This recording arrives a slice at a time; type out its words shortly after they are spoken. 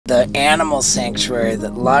The animal sanctuary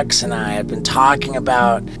that Lux and I have been talking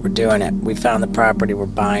about, we're doing it. We found the property, we're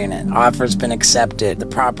buying it. Offer's been accepted. The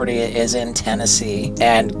property is in Tennessee,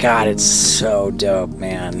 and God, it's so dope,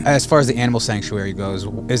 man. As far as the animal sanctuary goes,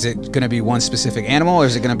 is it going to be one specific animal, or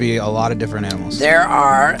is it going to be a lot of different animals? There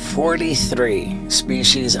are 43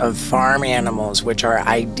 species of farm animals which are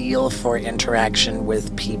ideal for interaction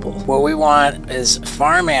with people. What we want is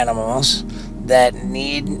farm animals that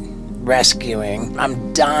need rescuing.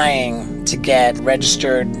 I'm dying to get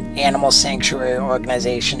registered animal sanctuary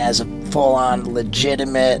organization as a full-on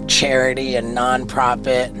legitimate charity and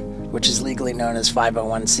nonprofit, which is legally known as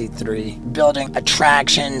 501c3. Building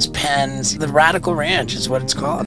attractions, pens. The Radical Ranch is what it's called.